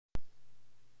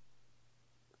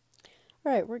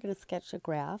All right, we're going to sketch a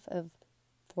graph of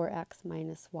 4x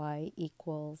minus y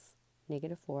equals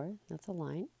negative 4. That's a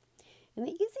line. And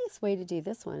the easiest way to do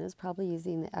this one is probably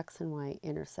using the x and y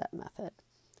intercept method,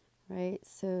 right?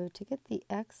 So to get the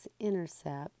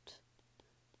x-intercept,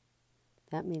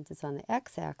 that means it's on the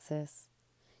x-axis,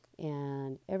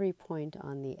 and every point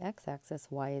on the x-axis,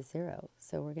 y is 0.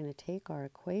 So we're going to take our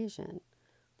equation,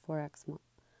 4x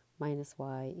minus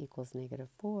y equals negative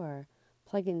 4,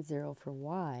 plug in 0 for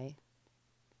y,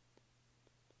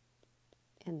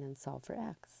 and then solve for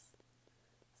x.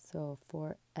 So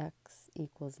 4x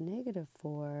equals negative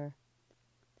 4,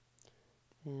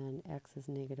 and x is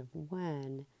negative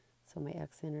 1. So my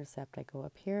x-intercept, I go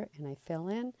up here and I fill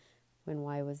in. When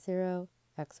y was 0,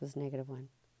 x was negative 1.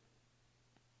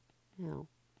 Now,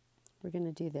 we're going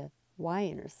to do the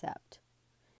y-intercept.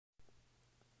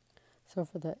 So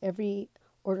for every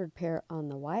ordered pair on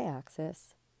the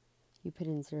y-axis, you put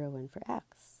in 0 in for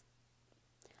x.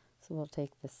 So we'll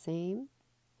take the same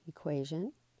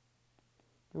equation,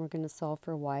 and we're going to solve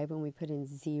for y when we put in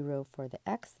 0 for the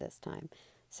x this time.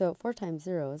 So 4 times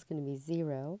 0 is going to be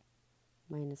 0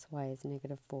 minus y is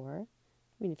negative 4.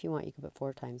 I mean, if you want, you could put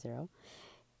 4 times 0.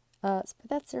 But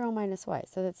that's 0 minus y.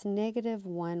 So that's negative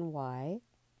 1y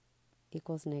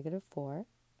equals negative 4.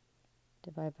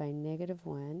 Divide by negative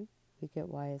 1, we get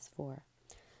y is 4.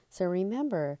 So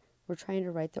remember, we're trying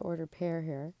to write the ordered pair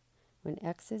here. When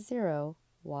x is 0,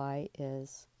 y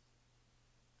is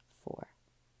 4.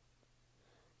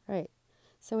 Right,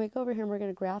 so we go over here and we're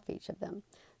going to graph each of them.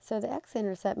 So the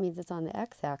x-intercept means it's on the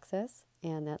x-axis,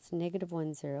 and that's negative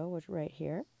 1, 0, which right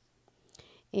here.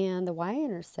 And the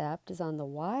y-intercept is on the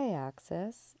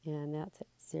y-axis, and that's at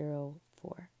 0,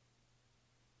 4.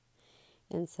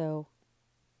 And so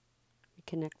we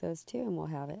connect those two and we'll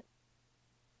have it.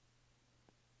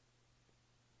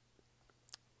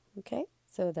 Okay,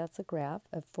 so that's a graph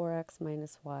of 4x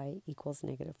minus y equals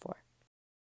negative 4.